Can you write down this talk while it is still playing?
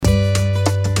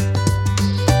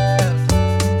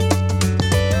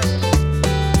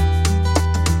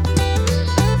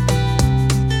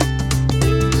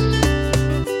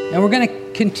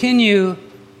continue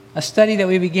a study that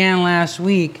we began last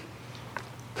week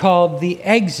called The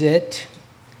Exit.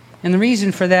 And the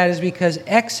reason for that is because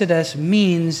Exodus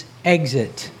means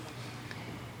exit.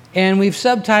 And we've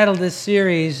subtitled this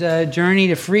series, Journey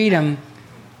to Freedom,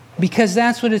 because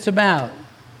that's what it's about.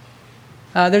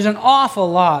 There's an awful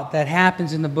lot that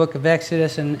happens in the book of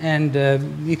Exodus, and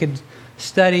you could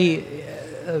study,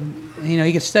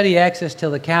 you could study Exodus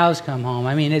till the cows come home.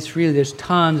 I mean, there's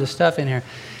tons of stuff in here.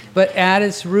 But at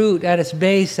its root, at its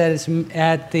base,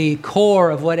 at the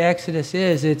core of what Exodus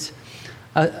is, it's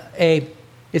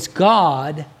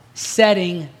God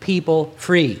setting people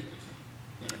free.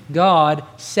 God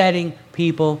setting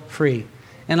people free.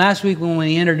 And last week when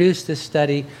we introduced this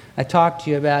study, I talked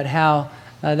to you about how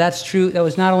that's true. That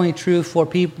was not only true for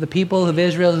the people of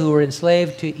Israel who were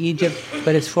enslaved to Egypt,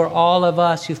 but it's for all of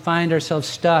us who find ourselves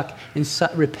stuck in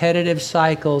repetitive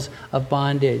cycles of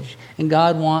bondage. And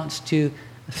God wants to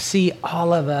see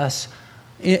all of us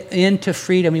into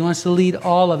freedom. He wants to lead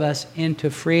all of us into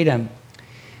freedom.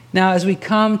 Now, as we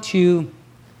come to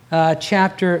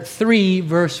chapter 3,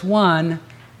 verse 1,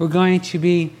 we're going to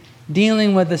be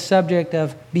dealing with the subject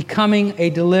of becoming a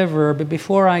deliverer. But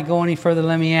before I go any further,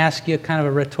 let me ask you kind of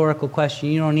a rhetorical question.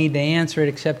 You don't need to answer it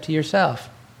except to yourself.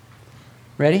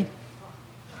 Ready?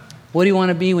 What do you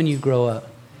want to be when you grow up?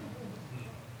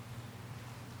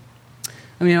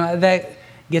 I mean, that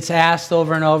gets asked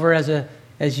over and over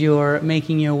as you're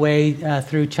making your way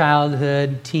through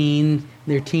childhood,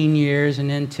 their teen years,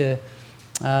 and into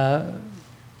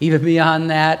even beyond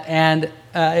that. And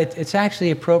it's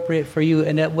actually appropriate for you,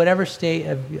 and at whatever state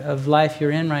of life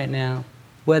you're in right now,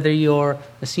 whether you're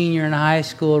a senior in high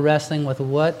school wrestling with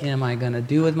what am I going to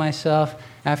do with myself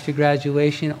after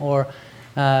graduation, or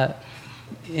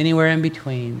anywhere in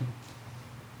between.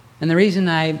 And the reason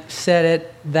I said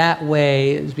it that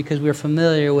way is because we're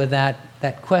familiar with that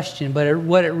question, but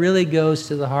what it really goes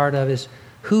to the heart of is,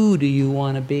 who do you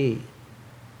want to be?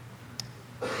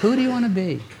 Who do you want to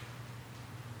be?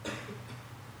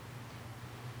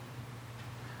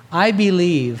 I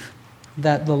believe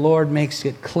that the Lord makes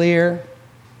it clear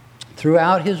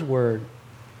throughout His Word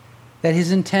that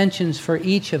His intentions for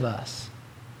each of us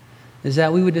is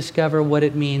that we would discover what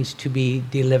it means to be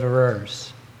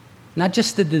deliverers. Not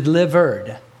just the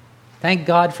delivered. Thank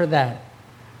God for that.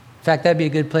 In fact, that'd be a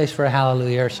good place for a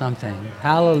hallelujah or something.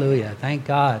 Hallelujah. Thank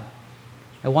God.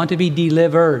 I want to be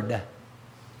delivered.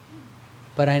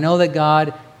 But I know that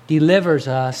God delivers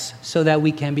us so that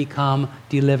we can become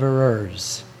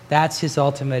deliverers. That's His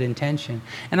ultimate intention.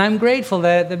 And I'm grateful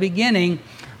that at the beginning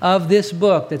of this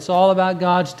book that's all about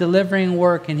God's delivering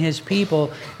work in His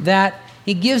people, that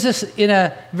He gives us, in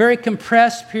a very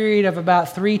compressed period of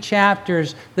about 3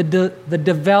 chapters, the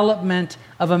development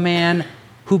of a man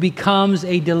who becomes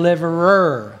a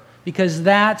deliverer. Because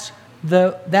that's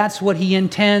what He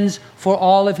intends for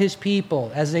all of His people.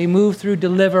 As they move through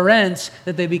deliverance,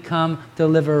 that they become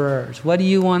deliverers. What do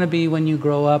you want to be when you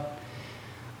grow up?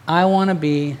 I want to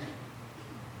be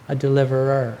a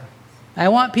deliverer. I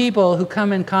want people who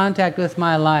come in contact with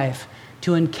my life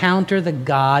to encounter the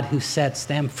God who sets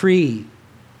them free.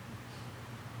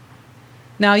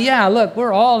 Now, yeah, look,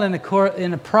 we're all in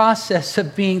a process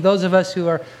of being, those of us who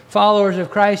are followers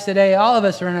of Christ today, all of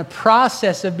us are in a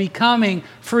process of becoming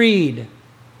freed.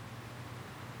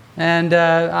 And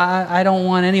I don't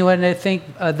want anyone to think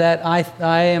that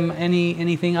I am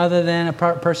anything other than a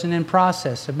person in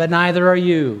process, but neither are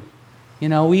you. You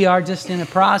know, we are just in a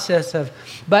process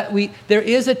but there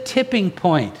is a tipping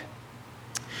point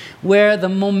where the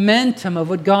momentum of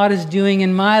what God is doing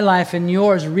in my life and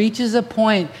yours reaches a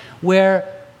point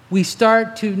where we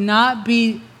start to not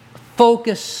be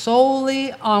focused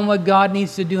solely on what God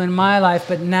needs to do in my life,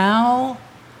 but now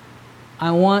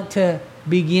I want to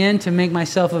begin to make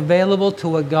myself available to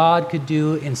what God could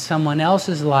do in someone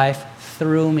else's life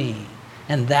through me.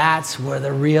 And that's where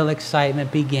the real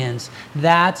excitement begins.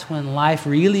 That's when life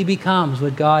really becomes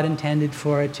what God intended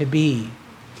for it to be.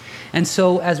 And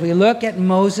so as we look at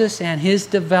Moses and his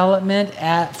development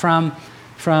from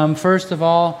first of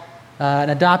all, an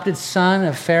adopted son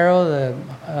of Pharaoh,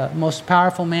 the most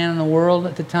powerful man in the world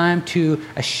at the time, to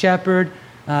a shepherd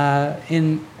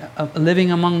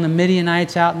living among the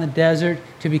Midianites out in the desert,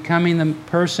 to becoming the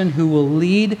person who will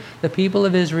lead the people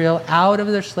of Israel out of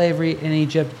their slavery in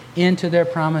Egypt into their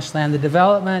promised land. The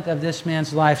development of this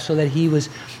man's life so that he was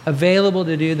available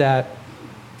to do that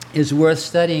is worth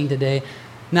studying today.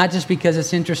 Not just because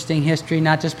it's interesting history,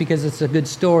 not just because it's a good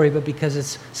story, but because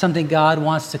it's something God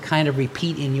wants to kind of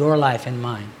repeat in your life and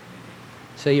mine.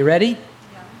 So you ready?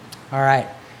 Yeah. All right.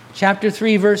 Chapter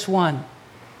 3, verse 1.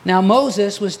 Now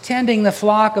Moses was tending the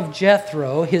flock of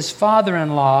Jethro, his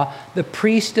father-in-law, the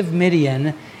priest of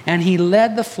Midian, and he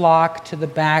led the flock to the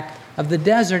back of the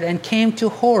desert and came to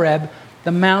Horeb,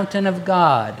 the mountain of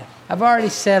God. I've already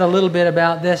said a little bit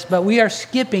about this, but we are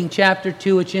skipping chapter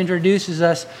 2, which introduces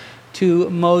us to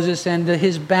Moses and to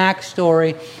his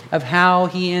backstory of how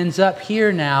he ends up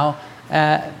here now,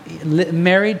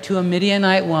 married to a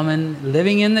Midianite woman,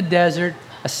 living in the desert,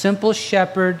 a simple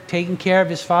shepherd taking care of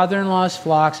his father-in-law's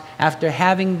flocks after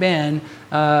having been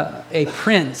a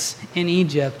prince in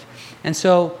Egypt. And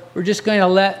so we're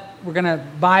going to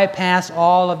bypass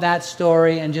all of that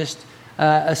story and just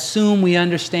assume we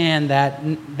understand that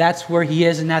that's where he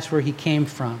is and that's where he came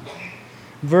from.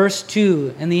 Verse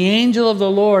 2, and the angel of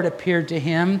the Lord appeared to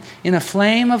him in a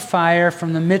flame of fire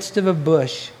from the midst of a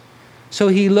bush. So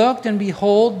he looked, and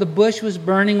behold, the bush was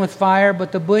burning with fire,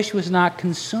 but the bush was not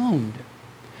consumed.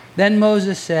 Then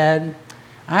Moses said,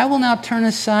 I will now turn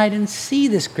aside and see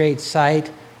this great sight,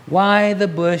 why the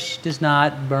bush does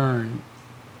not burn.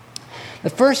 The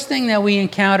first thing that we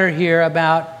encounter here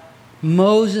about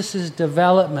Moses'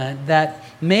 development that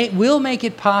will make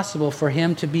it possible for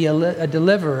him to be a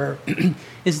deliverer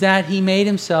is that he made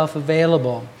himself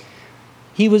available.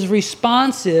 He was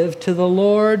responsive to the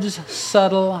Lord's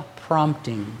subtle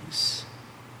promptings.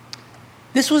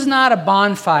 This was not a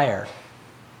bonfire.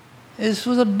 This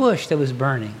was a bush that was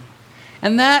burning.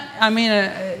 And that,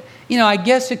 I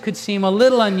guess it could seem a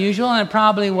little unusual, and it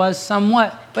probably was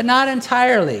somewhat, but not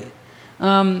entirely.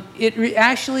 It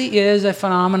actually is a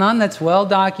phenomenon that's well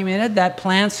documented that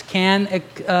plants can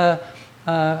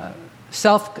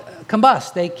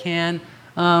self-combust.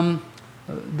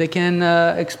 They can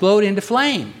explode into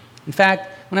flame. In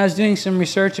fact, when I was doing some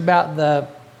research about the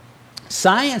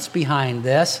science behind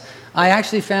this, I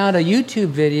actually found a YouTube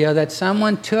video that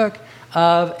someone took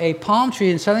of a palm tree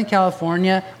in Southern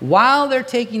California while they're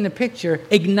taking the picture,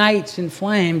 ignites in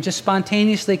flame, just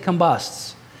spontaneously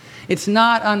combusts. It's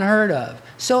not unheard of.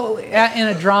 So in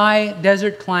a dry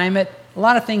desert climate, a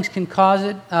lot of things can cause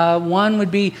it. One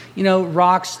would be,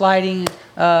 rocks sliding,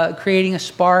 creating a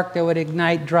spark that would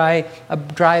ignite a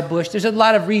dry bush. There's a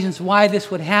lot of reasons why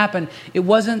this would happen. It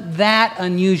wasn't that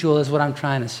unusual is what I'm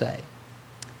trying to say.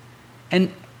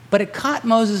 But it caught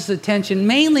Moses' attention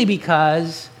mainly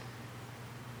because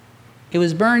it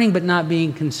was burning but not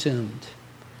being consumed.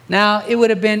 Now, it would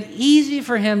have been easy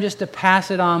for him just to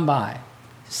pass it on by.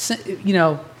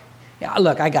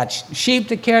 Look, I got sheep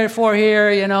to care for here,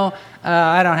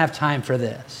 I don't have time for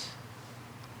this.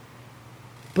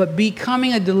 But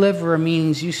becoming a deliverer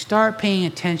means you start paying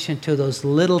attention to those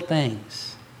little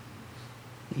things.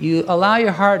 You allow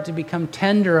your heart to become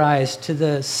tenderized to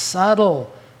the subtle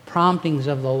promptings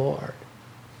of the Lord.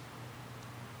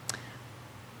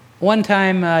 One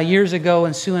time, years ago,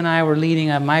 when Sue and I were leading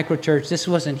a microchurch, this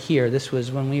wasn't here, this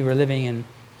was when we were living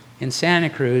in Santa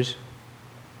Cruz.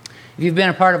 If you've been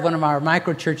a part of one of our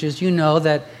microchurches, you know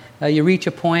that you reach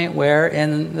a point where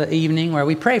in the evening where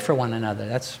we pray for one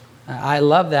another. I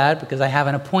love that because I have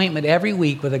an appointment every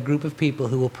week with a group of people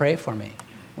who will pray for me.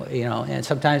 And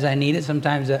sometimes I need it,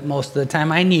 sometimes most of the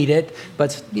time I need it,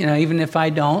 but even if I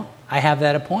don't, I have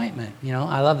that appointment.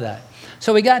 I love that.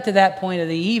 So we got to that point of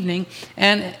the evening,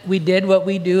 and we did what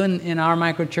we do in our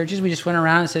microchurches. We just went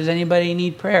around and said, does anybody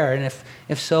need prayer? And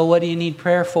if so, what do you need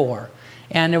prayer for?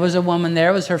 And there was a woman there.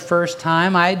 It was her first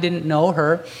time. I didn't know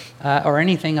her or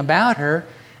anything about her.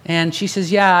 And she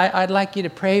says, yeah, I'd like you to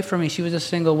pray for me. She was a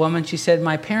single woman. She said,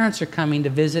 my parents are coming to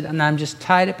visit, and I'm just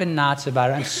tied up in knots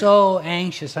about it. I'm so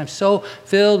anxious. I'm so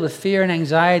filled with fear and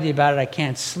anxiety about it. I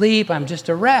can't sleep. I'm just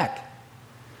a wreck.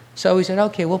 So we said,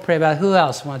 okay, we'll pray about it. Who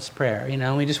else wants prayer?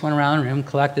 We just went around the room,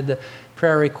 collected the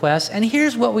prayer requests. And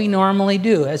here's what we normally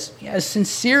do. As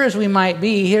sincere as we might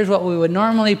be, here's what we would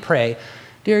normally pray.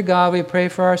 Dear God, we pray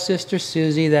for our sister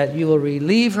Susie that you will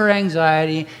relieve her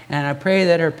anxiety, and I pray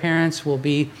that her parents will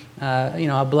be,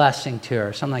 a blessing to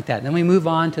her, something like that. Then we move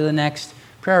on to the next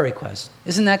prayer request.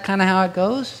 Isn't that kind of how it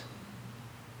goes?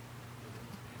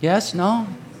 Yes? No?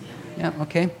 Yeah,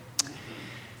 okay.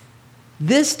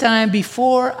 This time,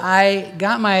 before I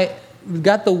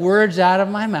got the words out of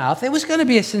my mouth, it was going to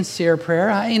be a sincere prayer.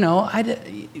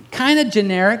 Kind of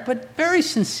generic, but very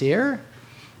sincere.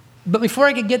 But before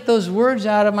I could get those words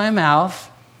out of my mouth,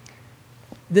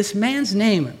 this man's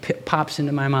name pops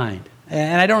into my mind.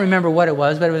 And I don't remember what it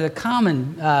was, but it was a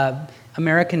common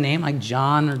American name, like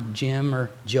John or Jim or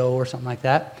Joe or something like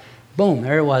that. Boom,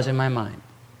 there it was in my mind.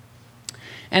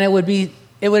 And it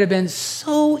would have been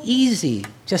so easy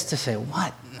just to say,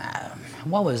 what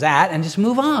was that? And just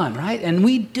move on, right? And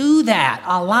we do that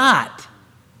a lot.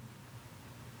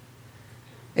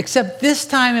 Except this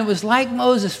time it was like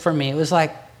Moses for me. It was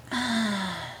like,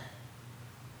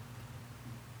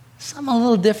 something a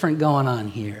little different going on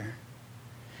here.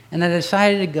 And I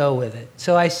decided to go with it.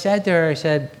 So I said to her, I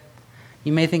said,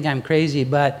 you may think I'm crazy,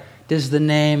 but does the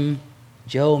name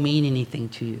Joe mean anything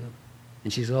to you?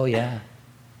 And she says, oh, yeah.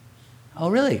 Oh,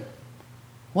 really?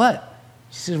 What?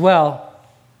 She says, well,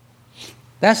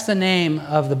 that's the name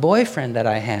of the boyfriend that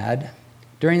I had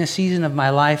during the season of my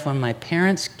life when my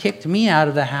parents kicked me out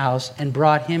of the house and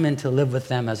brought him in to live with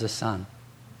them as a son.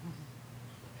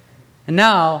 And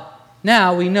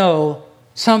now we know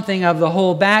something of the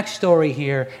whole backstory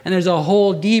here, and there's a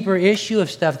whole deeper issue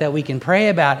of stuff that we can pray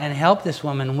about and help this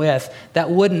woman with that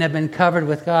wouldn't have been covered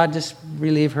with God. Just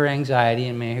relieve her anxiety,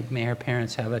 and may her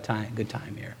parents have a good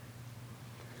time here.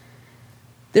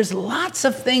 There's lots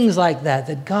of things like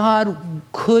that God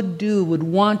could do, would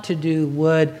want to do,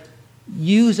 would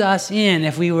use us in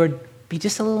if we would be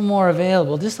just a little more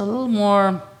available, just a little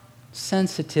more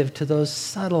sensitive to those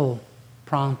subtle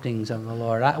promptings of the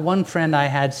Lord. One friend I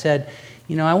had said,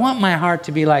 I want my heart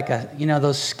to be like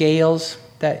those scales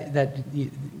that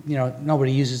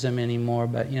nobody uses them anymore,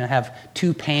 but have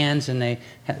two pans, and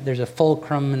there's a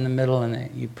fulcrum in the middle,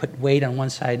 and you put weight on one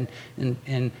side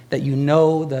and that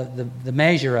the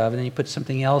measure of, and then you put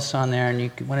something else on there, and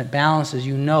when it balances,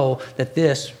 that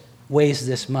this weighs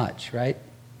this much, right?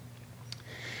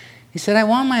 He said, I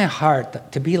want my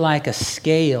heart to be like a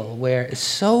scale where it's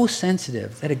so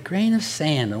sensitive that a grain of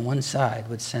sand on one side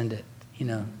would send it,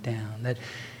 down. That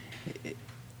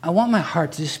I want my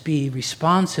heart to just be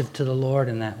responsive to the Lord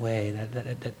in that way,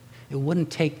 that it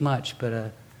wouldn't take much,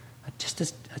 but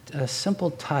just a simple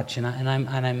touch, and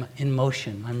I'm in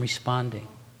motion. I'm responding.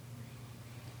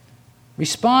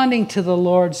 Responding to the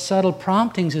Lord's subtle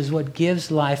promptings is what gives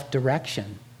life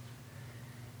direction.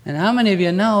 And how many of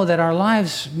you know that our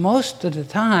lives, most of the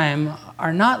time,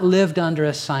 are not lived under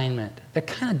assignment? They're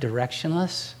kind of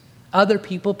directionless. Other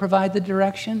people provide the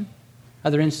direction.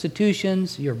 Other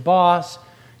institutions, your boss,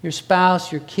 your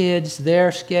spouse, your kids,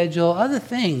 their schedule, other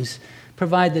things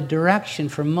provide the direction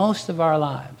for most of our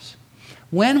lives.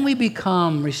 When we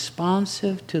become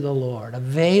responsive to the Lord,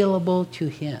 available to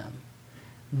Him,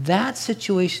 that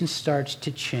situation starts to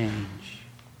change.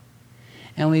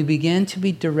 And we begin to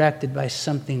be directed by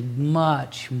something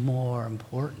much more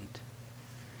important.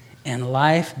 And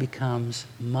life becomes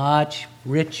much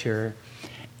richer,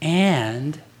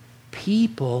 and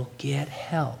people get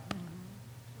help.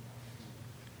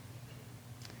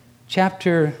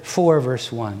 Chapter 4,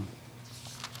 verse 1.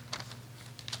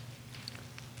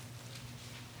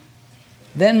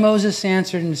 Then Moses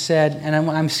answered and said, and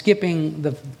I'm skipping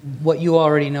what you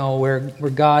already know, where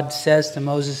God says to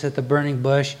Moses at the burning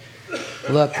bush,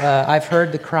 look, I've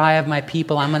heard the cry of my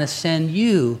people. I'm going to send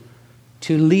you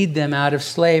to lead them out of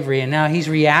slavery. And now he's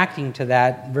reacting to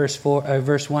that, verse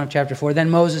 1 of chapter 4.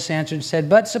 Then Moses answered and said,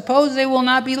 but suppose they will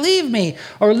not believe me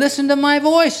or listen to my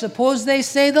voice. Suppose they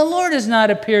say, the Lord has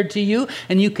not appeared to you.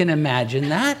 And you can imagine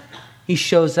that. He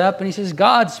shows up and he says,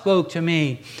 God spoke to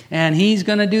me, and He's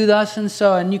going to do thus and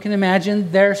so. And you can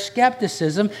imagine their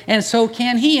skepticism, and so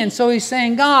can he. And so he's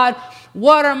saying, God,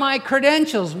 what are my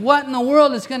credentials? What in the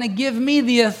world is going to give me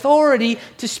the authority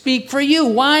to speak for you?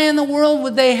 Why in the world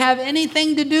would they have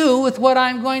anything to do with what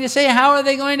I'm going to say? How are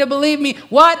they going to believe me?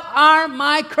 What are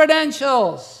my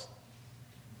credentials?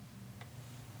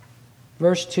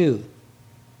 Verse 2.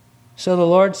 So the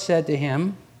Lord said to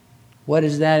him, what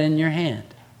is that in your hand?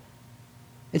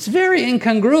 It's very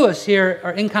incongruous here,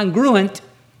 or incongruent.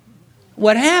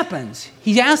 What happens?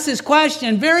 He asks this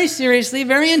question very seriously,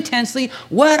 very intensely.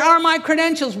 What are my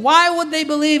credentials? Why would they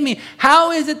believe me?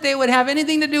 How is it they would have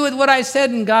anything to do with what I said?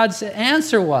 And God's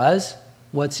answer was,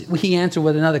 he answered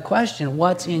with another question,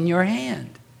 what's in your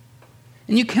hand?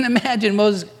 And you can imagine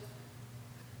Moses,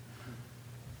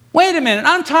 wait a minute,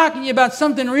 I'm talking to you about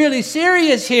something really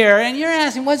serious here, and you're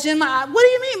asking, what do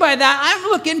you mean by that? I'm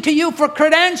looking to you for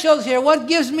credentials here. What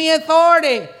gives me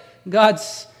authority?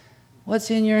 God's, what's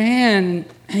in your hand?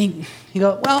 And he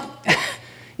goes, well,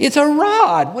 it's a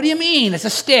rod. What do you mean? It's a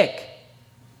stick.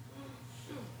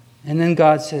 And then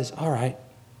God says, all right,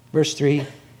 verse 3,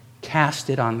 cast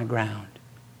it on the ground.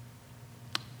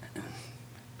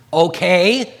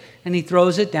 Okay. And he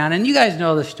throws it down. And you guys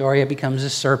know the story. It becomes a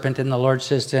serpent, and the Lord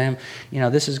says to him,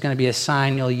 this is going to be a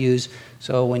sign you'll use.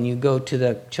 So when you go to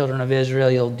the children of Israel,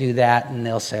 you'll do that, and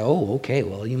they'll say, oh, okay,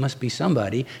 well, you must be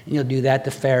somebody. And you'll do that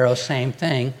to Pharaoh, same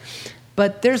thing.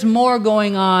 But there's more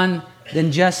going on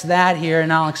than just that here,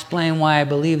 and I'll explain why I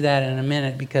believe that in a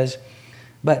minute.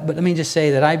 But let me just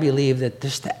say that I believe that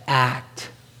just the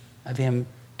act of him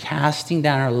casting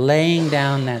down or laying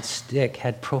down that stick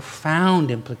had profound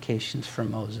implications for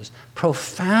Moses.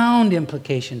 Profound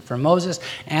implication for Moses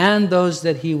and those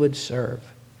that he would serve.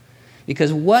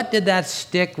 Because what did that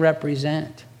stick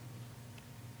represent?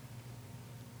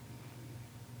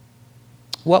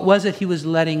 What was it he was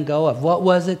letting go of? What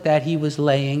was it that he was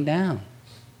laying down?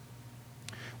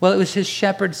 Well, it was his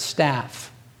shepherd's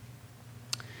staff.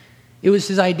 It was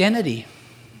his identity.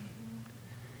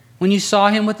 When you saw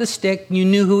him with the stick, you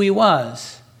knew who he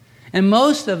was. And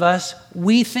most of us,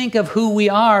 we think of who we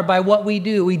are by what we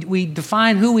do. We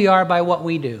define who we are by what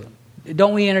we do.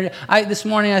 Don't we? This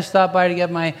morning I stopped by to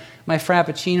get my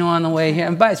Frappuccino on the way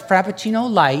here. But it's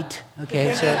Frappuccino light.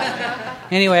 Okay, so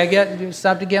anyway, I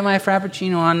stopped to get my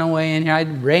Frappuccino on the way in here.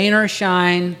 Rain or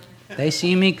shine, they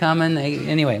see me coming.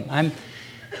 Anyway, in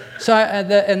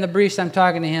the briefs, I'm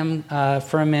talking to him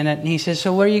for a minute, and he says,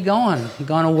 "So where are you going? You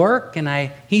going to work?"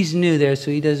 And he's new there, so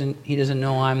he doesn't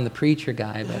know I'm the preacher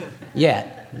guy, but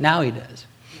yet now he does.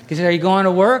 He said, "Are you going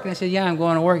to work?" And I said, "Yeah, I'm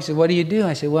going to work." He said, "What do you do?"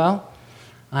 I said, "Well,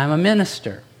 I'm a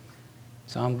minister,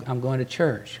 so I'm going to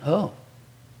church." Oh,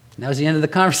 and that was the end of the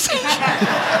conversation.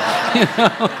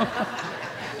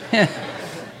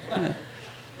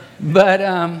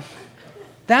 But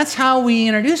that's how we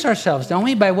introduce ourselves, don't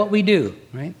we? By what we do,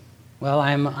 right? Well,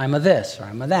 I'm a this or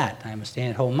I'm a that. I'm a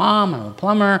stay-at-home mom. I'm a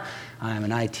plumber. I'm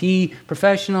an IT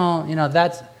professional.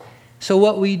 So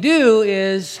what we do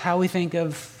is how we think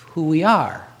of who we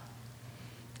are,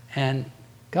 and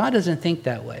God doesn't think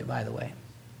that way, by the way.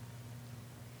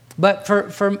 But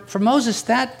for Moses,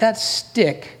 that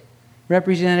stick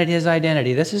represented his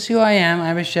identity. This is who I am.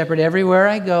 I'm a shepherd. Everywhere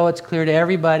I go, it's clear to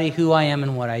everybody who I am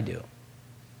and what I do.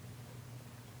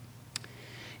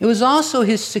 It was also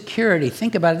his security.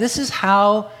 Think about it. This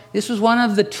was one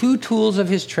of the two tools of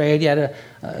his trade. He had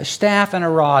a staff and a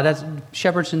rod. That's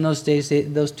shepherds in those days,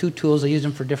 those two tools, they used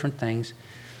them for different things.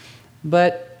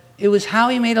 But it was how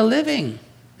he made a living.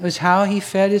 It was how he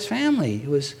fed his family.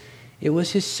 It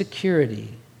was his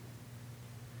security.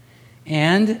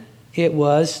 And it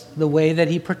was the way that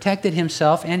he protected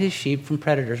himself and his sheep from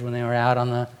predators when they were out in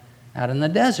the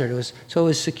desert. It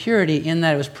was security in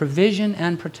that it was provision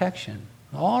and protection,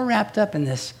 all wrapped up in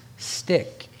this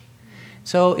stick.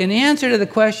 So in answer to the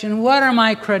question, what are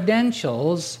my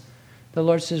credentials? The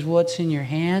Lord says, what's in your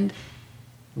hand?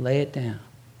 Lay it down.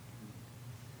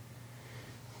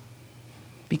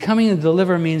 Becoming a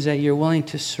deliverer means that you're willing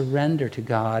to surrender to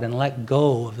God and let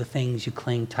go of the things you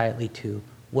cling tightly to.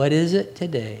 What is it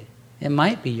today? It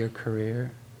might be your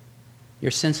career,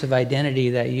 your sense of identity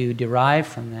that you derive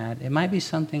from that. It might be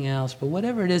something else, but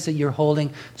whatever it is that you're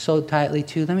holding so tightly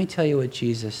to, let me tell you what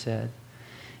Jesus said.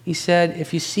 He said,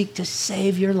 if you seek to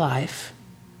save your life,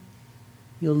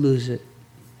 you'll lose it.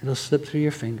 It'll slip through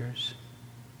your fingers.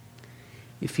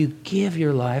 If you give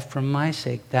your life for my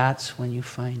sake, that's when you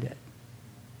find it.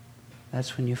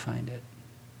 That's when you find it.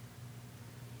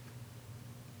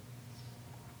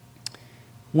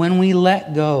 When we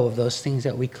let go of those things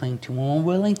that we cling to, when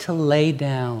we're willing to lay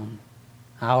down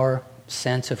our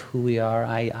sense of who we are,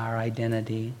 our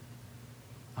identity,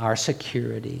 our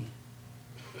security,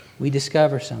 we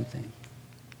discover something.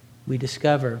 We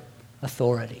discover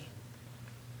authority.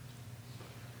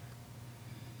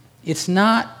 It's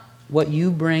not what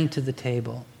you bring to the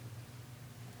table.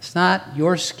 It's not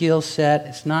your skill set.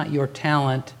 It's not your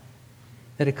talent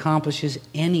that accomplishes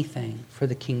anything for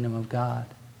the kingdom of God.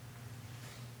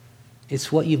 It's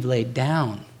what you've laid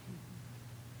down,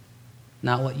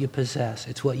 not what you possess.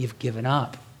 It's what you've given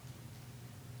up.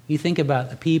 You think about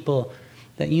the people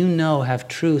that you know have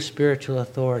true spiritual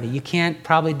authority. You can't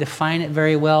probably define it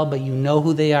very well, but you know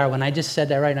who they are. When I just said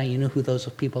that right now, you know who those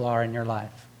people are in your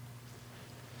life.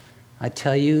 I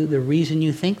tell you, the reason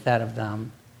you think that of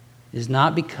them is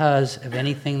not because of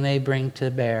anything they bring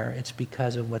to bear. It's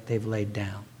because of what they've laid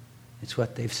down. It's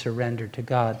what they've surrendered to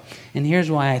God. And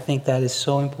here's why I think that is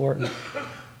so important.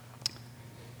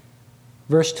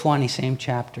 Verse 20, same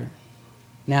chapter.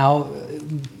 Now,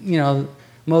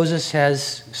 Moses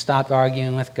has stopped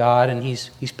arguing with God, and he's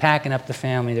packing up the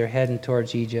family. They're heading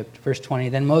towards Egypt. Verse 20,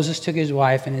 then Moses took his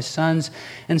wife and his sons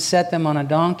and set them on a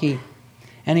donkey,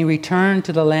 and he returned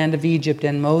to the land of Egypt,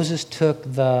 and Moses took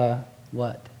the,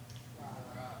 what?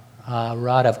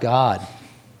 Rod of God.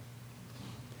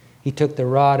 He took the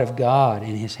rod of God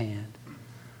in his hand.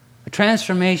 A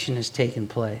transformation has taken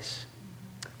place.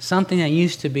 Something that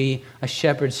used to be a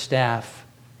shepherd's staff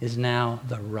is now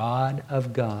the rod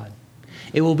of God.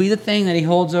 It will be the thing that he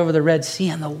holds over the Red Sea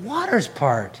and the waters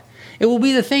part. It will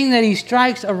be the thing that he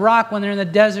strikes a rock when they're in the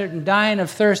desert and dying of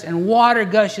thirst, and water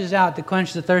gushes out to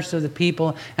quench the thirst of the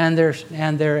people and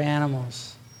their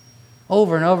animals.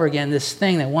 Over and over again, this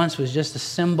thing that once was just a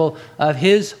symbol of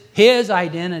his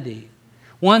identity,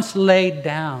 once laid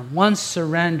down, once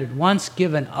surrendered, once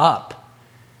given up,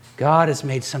 God has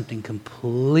made something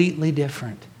completely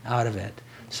different out of it.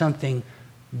 Something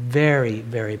very,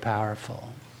 very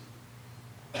powerful.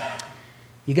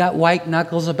 You got white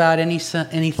knuckles about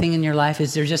anything in your life?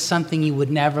 Is there just something you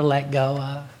would never let go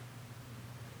of?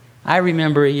 I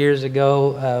remember years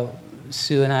ago,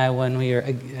 Sue and I, when we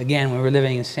were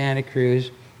living in Santa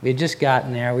Cruz, we had just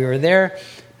gotten there. We were there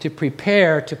to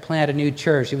prepare to plant a new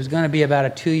church. It was going to be about a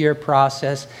 2-year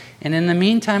process. And in the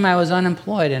meantime, I was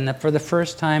unemployed. And for the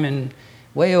first time in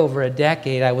way over a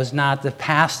decade, I was not the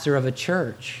pastor of a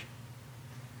church.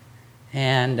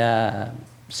 And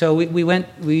so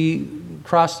we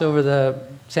crossed over the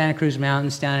Santa Cruz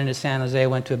Mountains down into San Jose,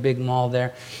 went to a big mall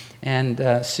there,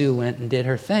 and Sue went and did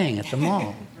her thing at the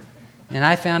mall. And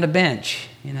I found a bench,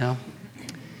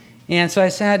 And so I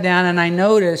sat down and I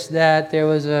noticed that there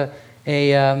was a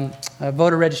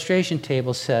voter registration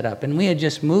table set up. And we had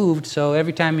just moved, so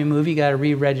every time you move, you got to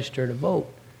re-register to vote.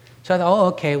 So I thought,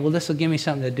 okay, well, this will give me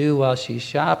something to do while she's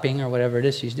shopping or whatever it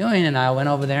is she's doing. And I went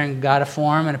over there and got a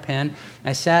form and a pen.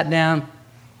 I sat down.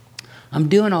 I'm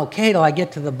doing okay till I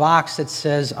get to the box that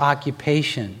says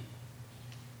occupation.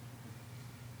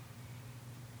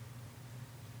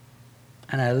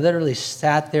 And I literally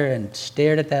sat there and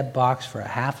stared at that box for a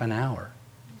half an hour.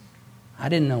 I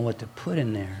didn't know what to put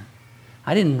in there.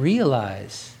 I didn't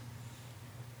realize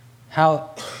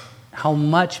how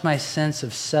much my sense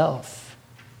of self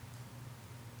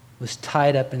was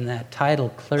tied up in that title,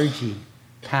 clergy,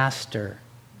 pastor.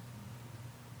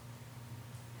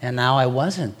 And now I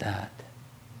wasn't that.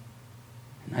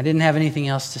 I didn't have anything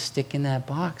else to stick in that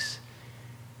box.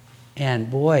 And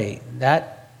boy,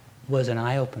 that was an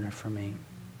eye-opener for me.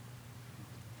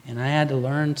 And I had to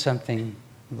learn something.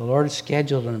 The Lord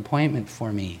scheduled an appointment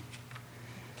for me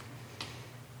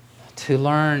to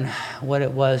learn what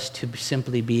it was to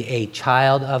simply be a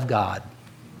child of God.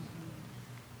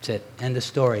 That's it. End of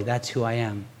story. That's who I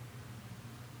am.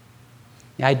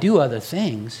 I do other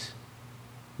things,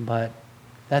 but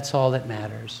that's all that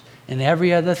matters. And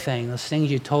every other thing, those things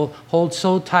you hold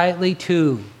so tightly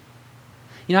to.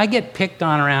 I get picked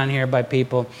on around here by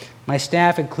people, my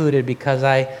staff included, because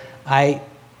I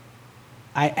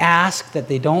ask that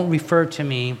they don't refer to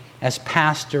me as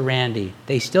Pastor Randy.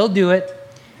 They still do it.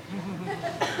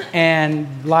 And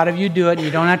a lot of you do it. You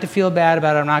don't have to feel bad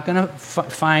about it. I'm not going to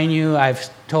fine you. I've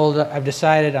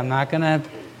decided I'm not going to.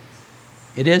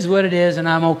 It is what it is, and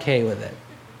I'm okay with it.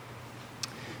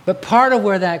 But part of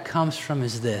where that comes from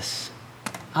is this.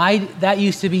 That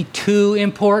used to be too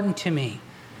important to me.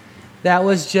 That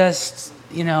was just,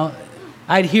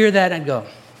 I'd hear that and go,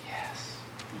 yes.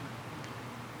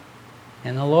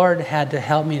 And the Lord had to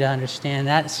help me to understand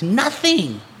that's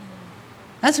nothing.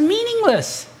 That's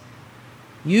meaningless.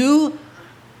 You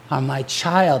are my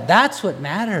child. That's what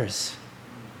matters.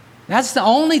 That's the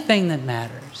only thing that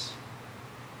matters.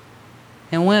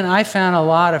 And when I found a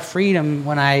lot of freedom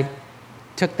when I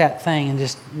took that thing and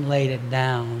just laid it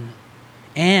down,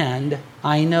 and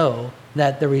I know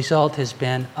that the result has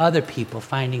been other people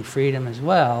finding freedom as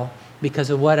well because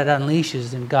of what it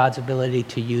unleashes in God's ability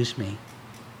to use me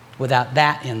without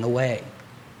that in the way.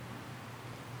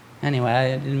 Anyway,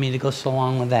 I didn't mean to go so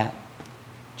long with that.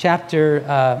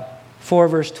 Chapter 4,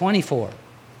 verse 24.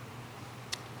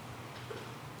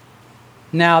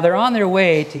 Now they're on their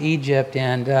way to Egypt,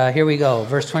 and here we go.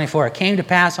 Verse 24. It came to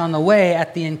pass on the way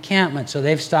at the encampment, so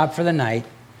they've stopped for the night,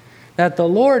 that the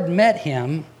Lord met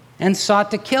him and sought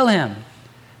to kill him.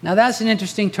 Now that's an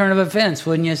interesting turn of events,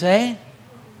 wouldn't you say?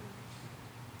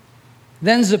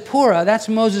 Then Zipporah, that's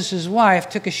Moses' wife,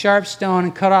 took a sharp stone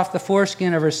and cut off the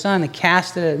foreskin of her son and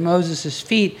cast it at Moses'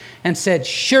 feet and said,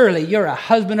 "Surely you're a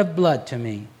husband of blood to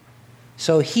me."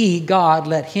 So God,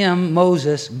 let him,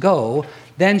 Moses, go.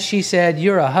 Then she said,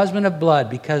 "You're a husband of blood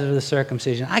because of the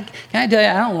circumcision." Can I tell you,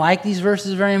 I don't like these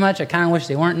verses very much. I kind of wish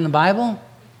they weren't in the Bible.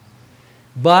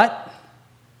 But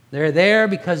they're there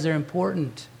because they're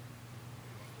important.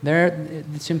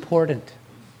 It's important.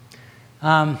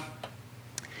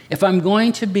 If I'm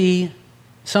going to be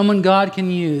someone God can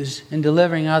use in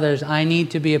delivering others, I need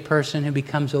to be a person who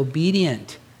becomes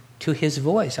obedient to his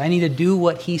voice. I need to do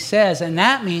what he says. And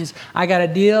that means I got to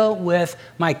deal with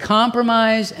my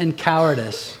compromise and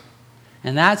cowardice.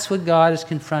 And that's what God is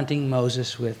confronting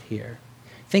Moses with here.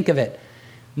 Think of it.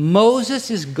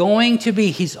 Moses is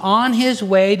he's on his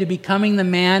way to becoming the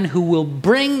man who will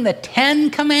bring the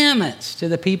 10 commandments to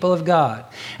the people of God.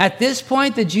 At this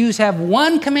point, the Jews have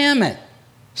one commandment: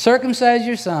 circumcise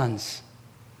your sons.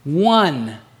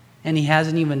 One. And he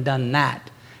hasn't even done that.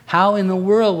 How in the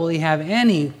world will he have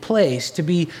any place to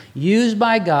be used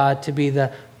by God to be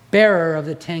the bearer of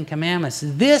the Ten Commandments.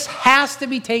 This has to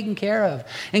be taken care of.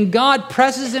 And God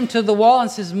presses him to the wall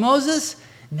and says, Moses,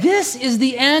 this is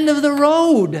the end of the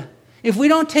road. If we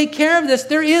don't take care of this,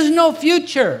 there is no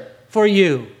future for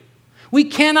you. We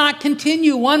cannot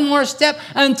continue one more step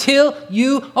until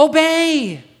you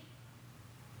obey.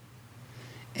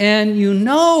 And you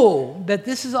know that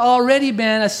this has already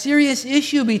been a serious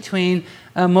issue between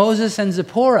Moses and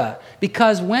Zipporah.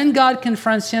 Because when God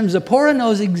confronts him, Zipporah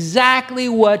knows exactly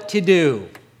what to do.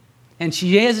 And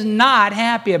she is not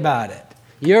happy about it.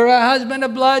 You're a husband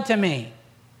of blood to me.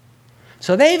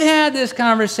 So they've had this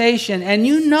conversation, and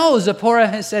you know Zipporah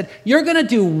has said, you're going to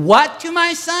do what to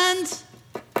my sons?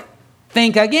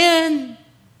 Think again.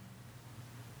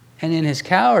 And in his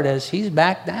cowardice, he's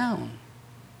backed down.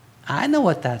 I know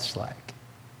what that's like.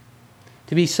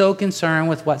 To be so concerned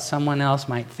with what someone else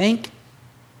might think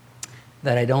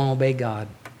that I don't obey God.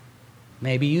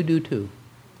 Maybe you do too.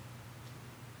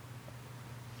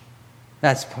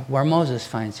 That's where Moses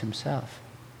finds himself.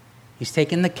 He's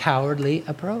taken the cowardly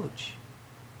approach.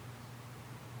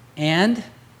 And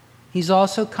he's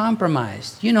also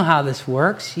compromised. You know how this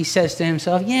works. He says to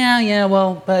himself,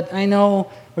 well, but I know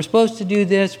we're supposed to do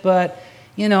this, but,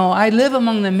 I live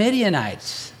among the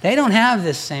Midianites. They don't have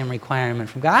this same requirement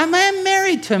from God. I'm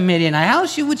married to a Midianite. How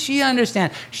would she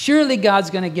understand? Surely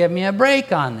God's going to give me a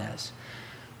break on this.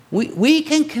 We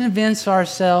can convince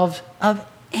ourselves of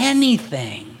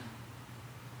anything.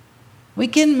 We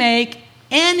can make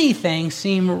anything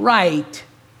seem right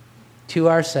to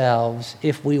ourselves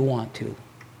if we want to.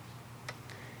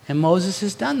 And Moses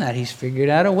has done that. He's figured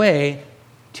out a way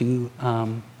to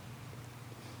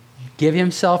give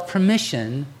himself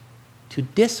permission to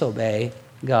disobey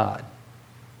God.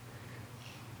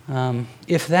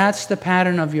 If that's the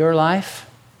pattern of your life,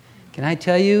 can I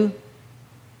tell you,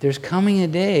 there's coming a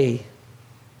day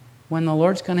when the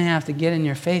Lord's going to have to get in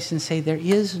your face and say,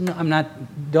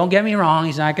 don't get me wrong,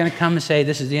 he's not going to come and say,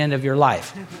 this is the end of your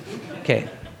life. Okay.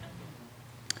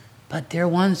 But dear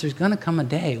ones, there's going to come a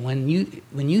day when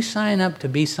you sign up to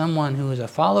be someone who is a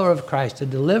follower of Christ, a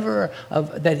deliverer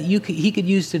he could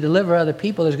use to deliver other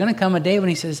people. There's going to come a day when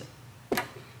he says,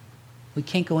 we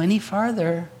can't go any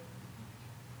farther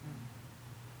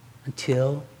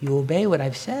until you obey what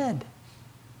I've said.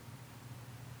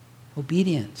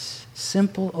 Obedience,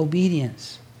 simple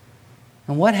obedience.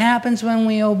 And what happens when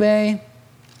we obey?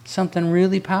 Something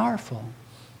really powerful.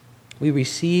 We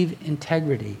receive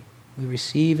integrity. We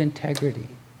receive integrity.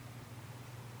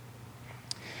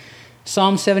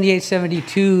 Psalm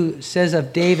 78:72 says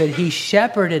of David, he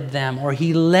shepherded them, or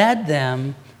he led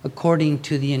them according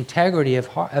to the integrity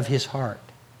of his heart.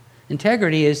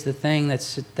 Integrity is the thing that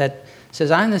says,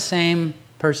 I'm the same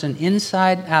person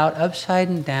inside out, upside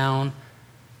and down,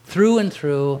 through and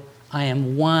through. I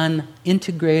am one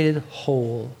integrated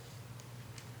whole.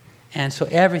 And so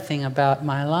everything about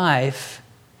my life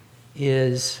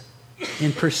is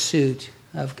in pursuit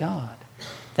of God.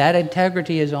 That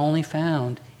integrity is only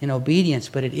found in obedience,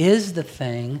 but it is the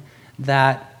thing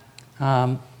that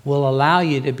will allow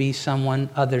you to be someone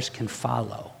others can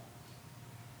follow.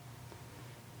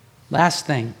 Last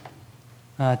thing,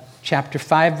 chapter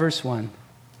 5, verse 1.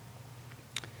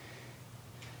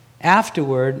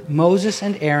 Afterward, Moses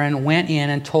and Aaron went in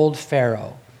and told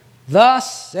Pharaoh,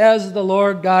 thus says the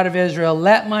Lord God of Israel,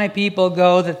 let my people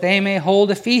go that they may hold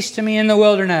a feast to me in the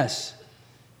wilderness.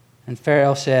 And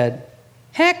Pharaoh said,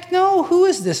 heck no, who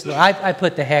is this Lord? I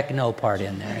put the heck no part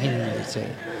in there. He didn't really say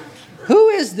it. Who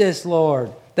is this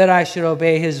Lord that I should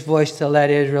obey his voice to let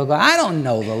Israel go? I don't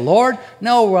know the Lord,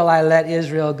 nor will I let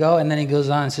Israel go. And then he goes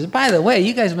on and says, by the way,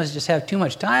 you guys must just have too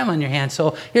much time on your hands.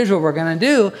 So here's what we're going to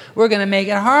do. We're going to make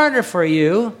it harder for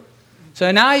you. So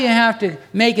now you have to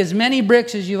make as many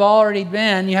bricks as you've already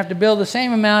been. You have to build the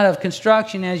same amount of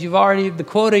construction as the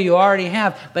quota you already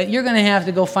have. But you're going to have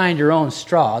to go find your own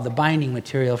straw, the binding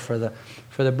material for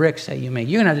the bricks that you make.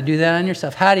 You're going to have to do that on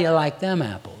yourself. How do you like them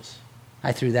apples?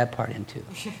 I threw that part in too.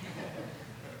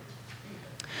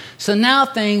 So now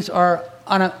things are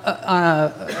on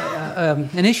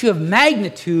an issue of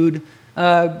magnitude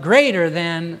greater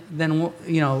than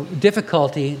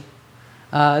difficulty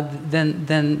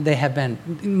than they have been.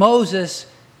 Moses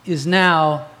is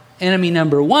now enemy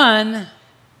number one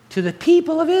to the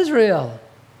people of Israel.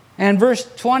 And verse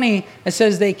 20, it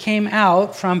says they came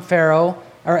out from Pharaoh,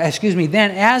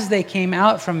 then as they came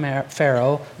out from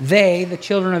Pharaoh, they, the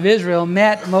children of Israel,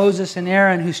 met Moses and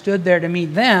Aaron who stood there to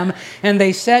meet them. And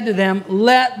they said to them,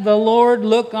 let the Lord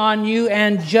look on you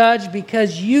and judge,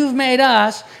 because you've made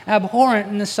us abhorrent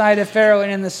in the sight of Pharaoh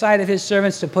and in the sight of his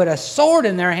servants, to put a sword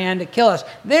in their hand to kill us.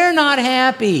 They're not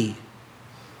happy.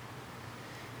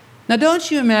 Now,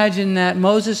 don't you imagine that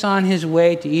Moses on his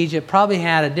way to Egypt probably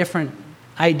had a different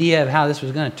idea of how this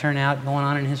was going to turn out going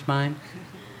on in his mind?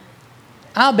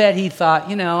 I'll bet he thought,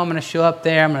 I'm going to show up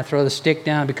there, I'm going to throw the stick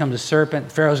down, it becomes a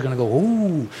serpent. Pharaoh's going to go,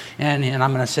 ooh, and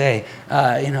I'm going to say,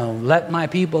 let my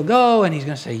people go, and he's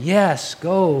going to say, yes,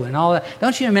 go, and all that.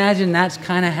 Don't you imagine that's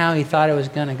kind of how he thought it was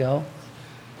going to go?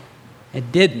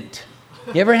 It didn't.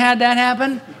 You ever had that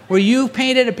happen? Where you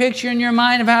painted a picture in your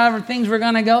mind of how things were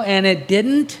going to go, and it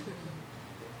didn't?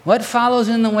 What follows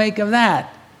in the wake of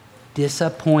that?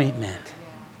 Disappointment.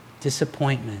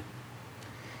 Disappointment.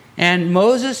 And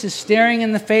Moses is staring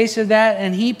in the face of that,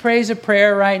 and he prays a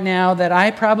prayer right now that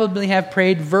I probably have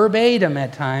prayed verbatim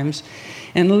at times.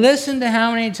 And listen to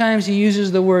how many times he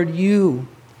uses the word you.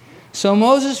 So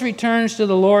Moses returns to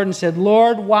the Lord and said,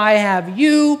 Lord, why have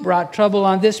you brought trouble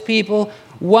on this people?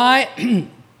 Why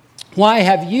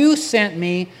have you sent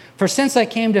me? For since I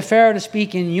came to Pharaoh to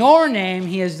speak in your name,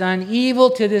 he has done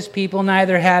evil to this people.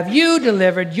 Neither have you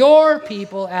delivered your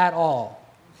people at all.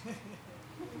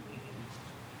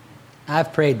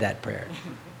 I've prayed that prayer.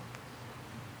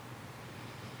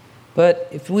 But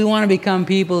if we want to become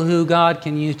people who God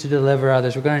can use to deliver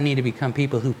others, we're going to need to become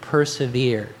people who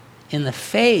persevere in the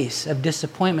face of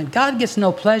disappointment. God gets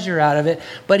no pleasure out of it,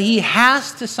 but he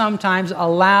has to sometimes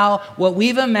allow what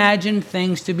we've imagined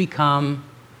things to become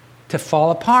to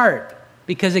fall apart,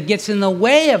 because it gets in the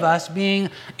way of us being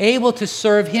able to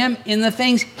serve him in the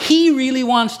things he really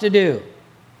wants to do.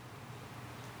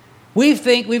 We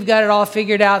think we've got it all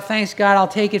figured out. Thanks God, I'll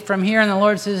take it from here. And the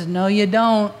Lord says, no, you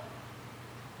don't.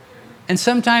 And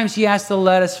sometimes he has to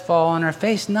let us fall on our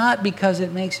face, not because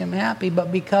it makes him happy, but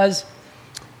because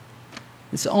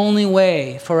it's the only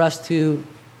way for us to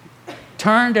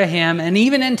turn to him. And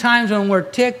even in times when we're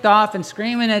ticked off and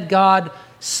screaming at God,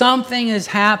 something is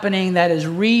happening that is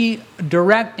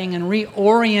redirecting and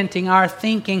reorienting our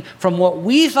thinking from what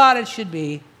we thought it should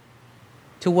be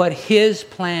to what his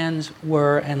plans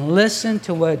were, and listen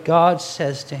to what God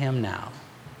says to him now.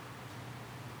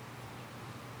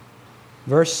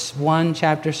 Verse 1,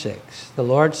 chapter 6. The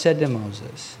Lord said to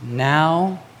Moses,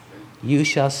 now you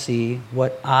shall see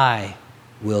what I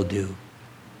will do.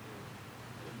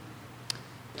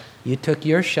 You took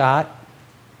your shot.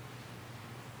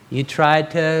 You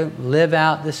tried to live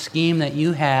out the scheme that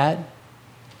you had.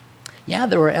 Yeah,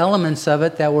 there were elements of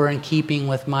it that were in keeping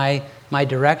with my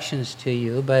directions to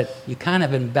you, but you kind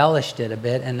of embellished it a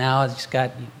bit, and now it's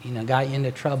got you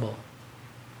into trouble.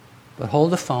 But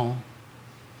hold the phone.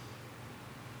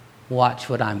 Watch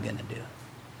what I'm going to do.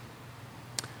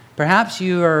 Perhaps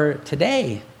you are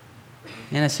today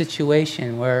in a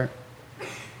situation where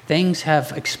things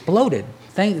have exploded.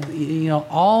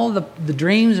 All the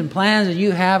dreams and plans that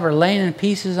you have are laying in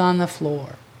pieces on the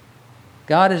floor.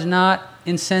 God is not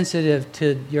insensitive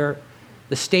to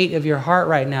the state of your heart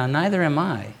right now. Neither am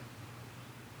I.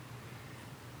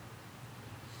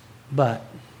 But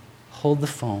hold the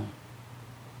phone.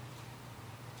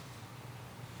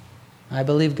 I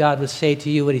believe God would say to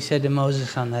you what he said to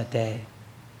Moses on that day.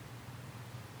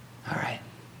 All right,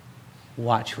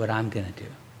 watch what I'm going to do.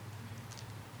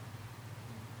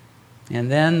 And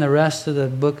then the rest of the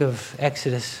book of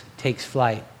Exodus takes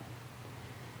flight.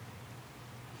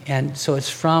 And so it's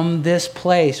from this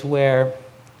place where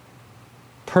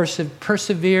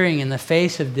persevering in the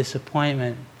face of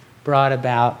disappointment brought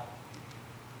about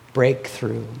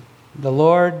breakthrough. The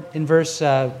Lord, in 2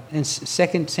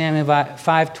 Samuel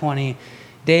 5:20,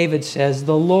 David says,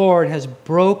 the Lord has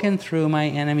broken through my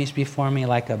enemies before me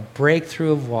like a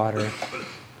breakthrough of water.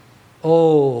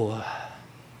 Oh,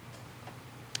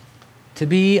 to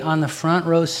be on the front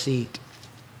row seat,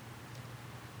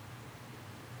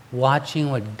 watching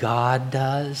what God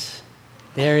does,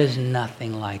 there is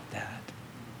nothing like that.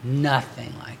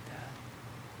 Nothing like that.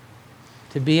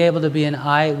 To be able to be an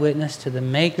eyewitness to the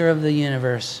maker of the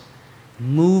universe,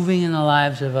 moving in the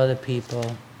lives of other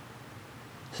people,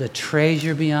 is a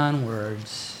treasure beyond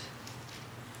words.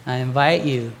 I invite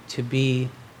you to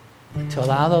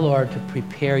allow the Lord to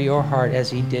prepare your heart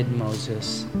as he did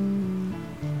Moses,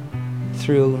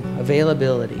 through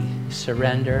availability,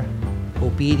 surrender,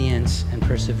 obedience, and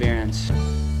perseverance.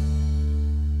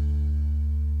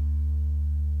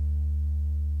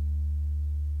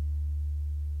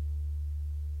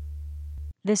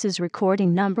 This is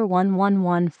recording number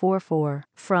 11144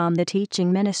 from the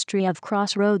teaching ministry of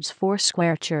Crossroads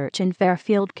Foursquare Church in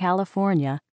Fairfield,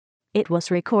 California. It was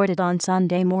recorded on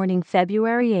Sunday morning,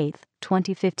 February 8,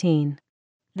 2015.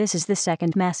 This is the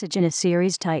second message in a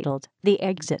series titled, The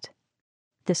Exit.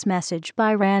 This message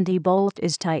by Randy Boldt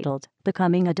is titled,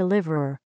 Becoming a Deliverer.